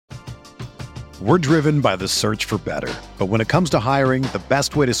We're driven by the search for better. But when it comes to hiring, the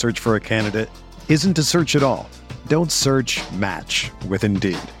best way to search for a candidate isn't to search at all. Don't search, match with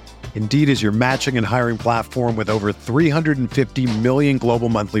Indeed. Indeed is your matching and hiring platform with over 350 million global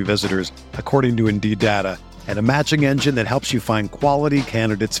monthly visitors, according to Indeed data, and a matching engine that helps you find quality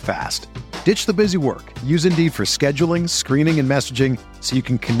candidates fast. Ditch the busy work. Use Indeed for scheduling, screening, and messaging so you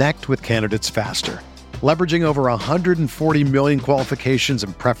can connect with candidates faster. Leveraging over 140 million qualifications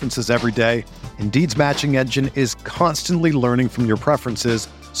and preferences every day, Indeed's matching engine is constantly learning from your preferences,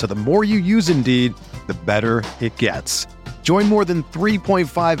 so the more you use Indeed, the better it gets. Join more than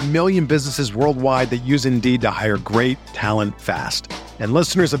 3.5 million businesses worldwide that use Indeed to hire great talent fast. And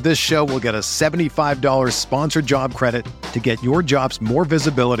listeners of this show will get a $75 sponsored job credit to get your jobs more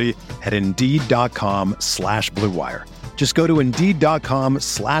visibility at Indeed.com/Blue Wire. Just go to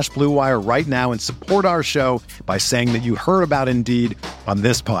Indeed.com/Blue Wire right now and support our show by saying that you heard about Indeed on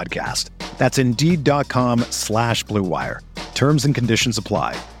this podcast. That's Indeed.com/Blue Wire. Terms and conditions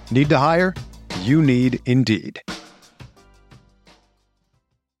apply. Need to hire? You need Indeed.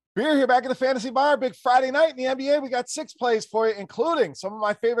 We're here back at the Fantasy Bar. Big Friday night in the NBA. We got 6 plays for you, including some of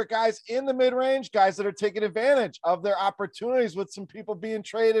my favorite guys in the mid-range, guys that are taking advantage of their opportunities with some people being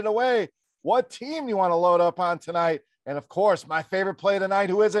traded away. What team you want to load up on tonight? And of course, my favorite play tonight.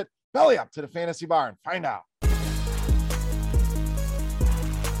 Who is it? Belly up to the Fantasy Bar and find out.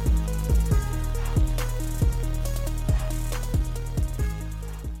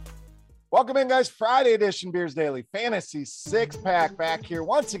 Welcome in, guys. Friday edition Beers Daily Fantasy 6-pack back here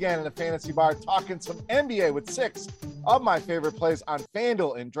once again in the Fantasy Bar, talking some NBA with 6 of my favorite plays on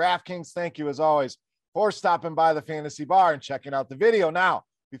FanDuel and DraftKings. Thank you, as always, for stopping by the Fantasy Bar and checking out the video. Now,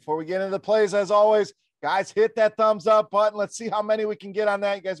 before we get into the plays, as always, guys, hit that thumbs up button. Let's see how many we can get on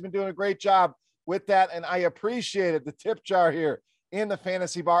that. You guys have been doing a great job with that, and I appreciate it. The tip jar here in the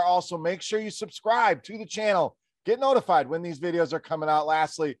Fantasy Bar. Also, make sure you subscribe to the channel. Get notified when these videos are coming out.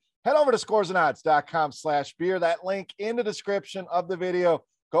 Lastly, head over to scoresandodds.com/beer. That link in the description of the video.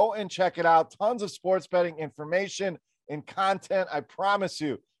 Go and check it out. Tons of sports betting information and content. I promise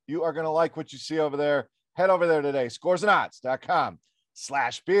you, you are going to like what you see over there. Head over there today,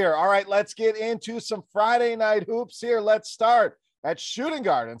 scoresandodds.com/beer. All right, let's get into some Friday night hoops here. Let's start at shooting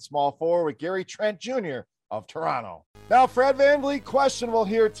guard and small forward with Gary Trent Jr. of Toronto. Now, Fred VanVleet questionable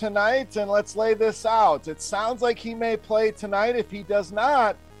here tonight, and let's lay this out. It sounds like he may play tonight. If he does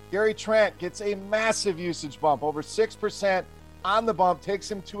not, Gary Trent gets a massive usage bump, over 6% on the bump, takes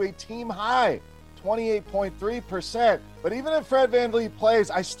him to a team high, 28.3%. But even if Fred VanVleet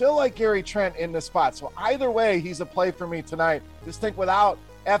plays, I still like Gary Trent in this spot. So either way, he's a play for me tonight. Just think without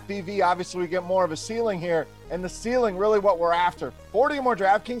FVV, obviously we get more of a ceiling here, and the ceiling really what we're after. 40 or more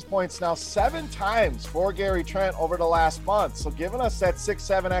DraftKings points now 7 times for Gary Trent over the last month. So giving us that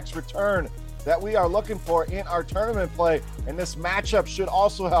 6-7x return that we are looking for in our tournament play, and this matchup should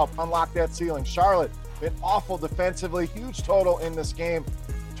also help unlock that ceiling. Charlotte, been awful defensively, huge total in this game.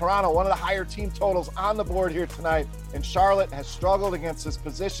 Toronto, one of the higher team totals on the board here tonight, and Charlotte has struggled against this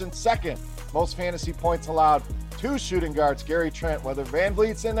position. Second most fantasy points allowed to shooting guards. Gary Trent, whether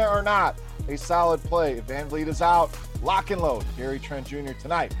VanVleet's in there or not, a solid play. If VanVleet is out, lock and load Gary Trent Jr.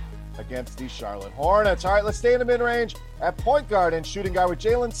 tonight against the Charlotte Hornets. All right, let's stay in the mid-range at point guard and shooting guard with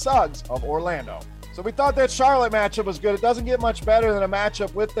Jalen Suggs of Orlando. So we thought that Charlotte matchup was good. It doesn't get much better than a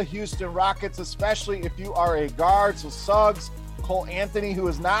matchup with the Houston Rockets, especially if you are a guard. So Suggs, Cole Anthony, who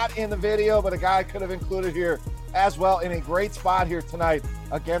is not in the video, but a guy I could have included here as well, in a great spot here tonight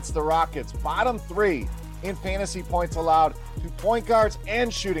against the Rockets. Bottom 3 in fantasy points allowed to point guards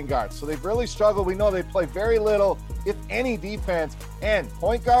and shooting guards. So they've really struggled. We know they play very little, if any, defense. And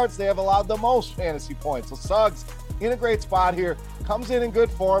point guards, they have allowed the most fantasy points. So Suggs in a great spot here, comes in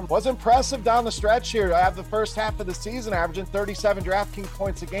good form, was impressive down the stretch here. I have the first half of the season averaging 37 DraftKings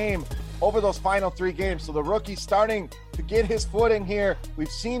points a game over those final 3 games. So the rookie's starting to get his footing here.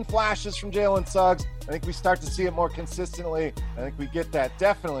 We've seen flashes from Jalen Suggs. I think we start to see it more consistently. I think we get that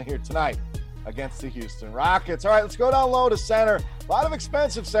definitely here tonight against the Houston Rockets. All right, let's go down low to center. A lot of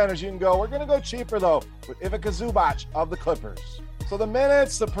expensive centers you can go. We're going to go cheaper, though, with Ivica Zubac of the Clippers. So the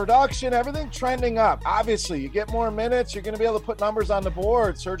minutes, the production, everything trending up. Obviously, you get more minutes, you're going to be able to put numbers on the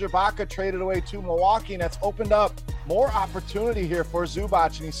board. Serge Ibaka traded away to Milwaukee, and that's opened up more opportunity here for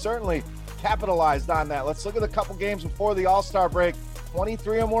Zubac, and he certainly capitalized on that. Let's look at a couple games before the All-Star break.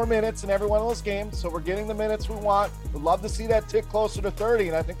 23 or more minutes in every one of those games, so we're getting the minutes we want. We'd love to see that tick closer to 30,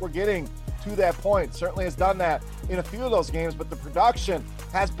 and I think we're getting to that point. Certainly has done that in a few of those games, but the production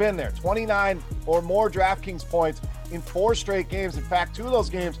has been there. 29 or more DraftKings points in 4 straight games. In fact, 2 of those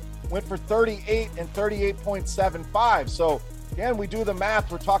games went for 38 and 38.75. So Again, we do the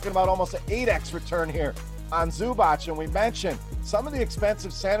math. We're talking about almost an 8x return here on Zubac, and we mentioned some of the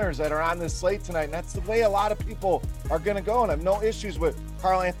expensive centers that are on this slate tonight, and that's the way a lot of people are going to go, and I have no issues with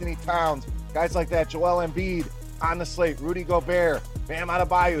Karl-Anthony Towns, guys like that, Joel Embiid on the slate, Rudy Gobert, Bam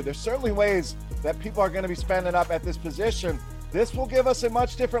Adebayo. There's certainly ways that people are going to be spending up at this position. This will give us a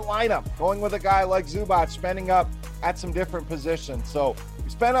much different lineup, going with a guy like Zubac, spending up at some different positions. So we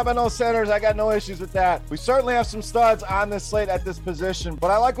spend up on those centers. I got no issues with that. We certainly have some studs on this slate at this position, but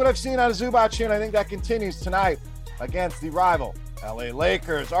I like what I've seen out of Zubac here, and I think that continues tonight against the rival LA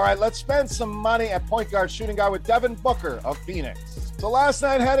Lakers. All right, let's spend some money at point guard, shooting guard with Devin Booker of Phoenix. So last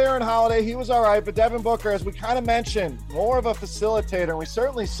night had Aaron Holiday. He was all right, but Devin Booker, as we kind of mentioned, more of a facilitator, and we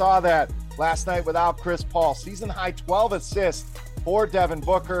certainly saw that last night without Chris Paul. Season high 12 assists for Devin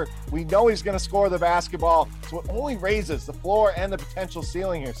Booker. We know he's going to score the basketball, so it only raises the floor and the potential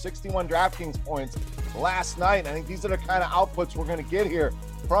ceiling here. 61 DraftKings points last night. I think these are the kind of outputs we're going to get here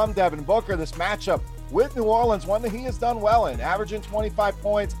from Devin Booker. This matchup with New Orleans, one that he has done well in, averaging 25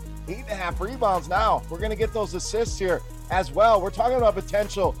 points, 8.5 rebounds now. We're going to get those assists here as well. We're talking about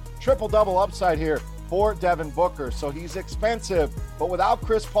potential triple-double upside here for Devin Booker. So he's expensive, but without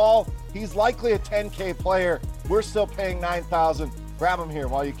Chris Paul, he's likely a 10K player. We're still paying $9,000. Grab him here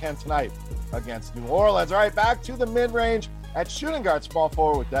while you can tonight against New Orleans. All right, back to the mid-range at shooting guard, small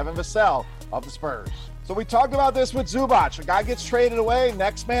forward with Devin Vassell of the Spurs. So we talked about this with Zubac. A guy gets traded away,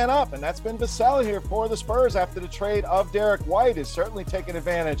 next man up, and that's been Vassell here for the Spurs after the trade of Derek White is certainly taking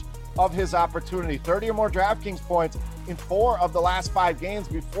advantage of his opportunity. 30 or more DraftKings points in 4 of the last 5 games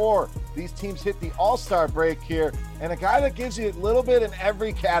before these teams hit the All-Star break here, and a guy that gives you a little bit in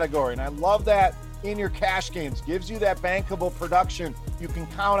every category, and I love that in your cash games. Gives you that bankable production. You can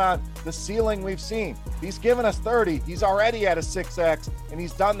count on the ceiling we've seen. He's given us 30. He's already at a 6X, and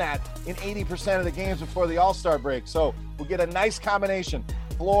he's done that in 80% of the games before the All-Star break. So we'll get a nice combination.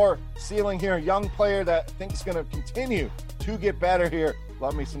 Floor, ceiling here. A young player that I think is going to continue to get better here.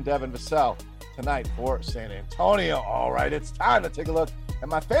 Love me some Devin Vassell tonight for San Antonio. All right, it's time to take a look at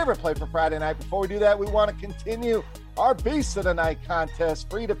my favorite play for Friday night. Before we do that, we want to continue our Beast of the Night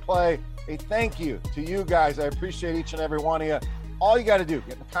contest, free to play. A thank you to you guys. I appreciate each and every one of you. All you got to do,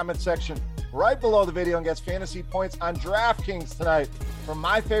 get in the comment section right below the video and get fantasy points on DraftKings tonight for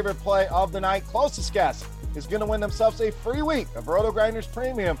my favorite play of the night. Closest guess is going to win themselves a free week of Roto Grinders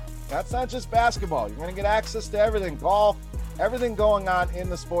Premium. That's not just basketball. You're going to get access to everything, golf, everything going on in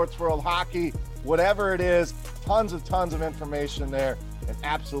the sports world, hockey, whatever it is, tons of information there and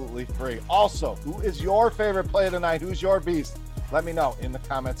absolutely free. Also, who is your favorite play of the night? Who's your beast? Let me know in the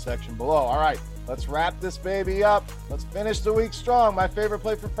comment section below. All right, let's wrap this baby up. Let's finish the week strong. My favorite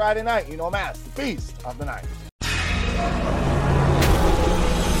play for Friday night, you know him as the Beast of the Night.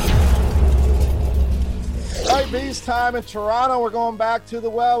 All right, Beast time in Toronto. We're going back to the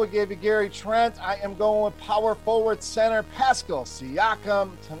well. We gave you Gary Trent. I am going with power forward center Pascal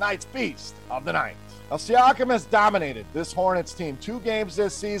Siakam, tonight's Beast of the Night. Now, Siakam has dominated this Hornets team. 2 games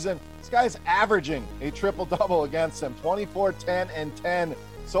this season. This guy's averaging a triple-double against them. 24, 10, and 10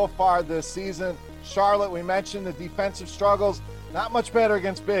 so far this season. Charlotte, we mentioned the defensive struggles. Not much better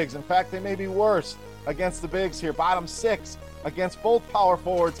against bigs. In fact, they may be worse against the bigs here. Bottom 6 against both power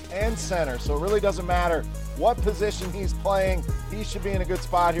forwards and center. So it really doesn't matter what position he's playing. He should be in a good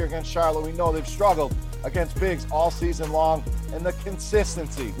spot here against Charlotte. We know they've struggled against bigs all season long. And the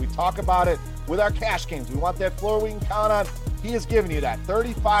consistency, we talk about it with our cash games. We want that floor we can count on. He has given you that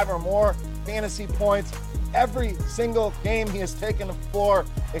 35 or more fantasy points every single game. He has taken the floor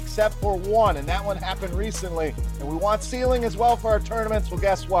except for one, and that one happened recently. And we want ceiling as well for our tournaments. Well,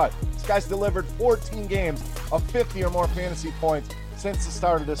 guess what? This guy's delivered 14 games of 50 or more fantasy points since the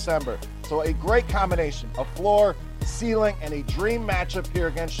start of December. So a great combination of floor, ceiling, and a dream matchup here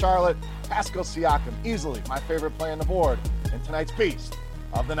against Charlotte. Pascal Siakam, easily my favorite play on the board and tonight's Beast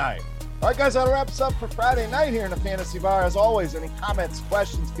of the Night. All right, guys, that wraps up for Friday night here in the Fantasy Bar. As always, any comments,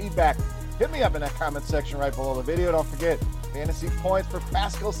 questions, feedback, hit me up in that comment section right below the video. Don't forget, fantasy points for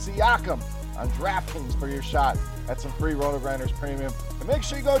Pascal Siakam on DraftKings for your shot at some free Roto Grinders Premium. And make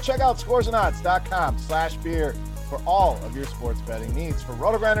sure you go check out scoresandodds.com/beer for all of your sports betting needs. For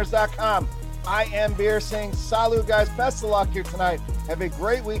rotogrinders.com, I am Beer saying salut, guys. Best of luck here tonight. Have a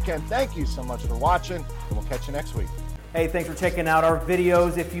great weekend. Thank you so much for watching, and we'll catch you next week. Hey, thanks for checking out our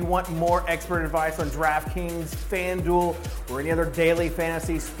videos. If you want more expert advice on DraftKings, FanDuel, or any other daily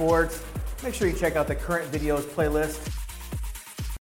fantasy sports, make sure you check out the current videos playlist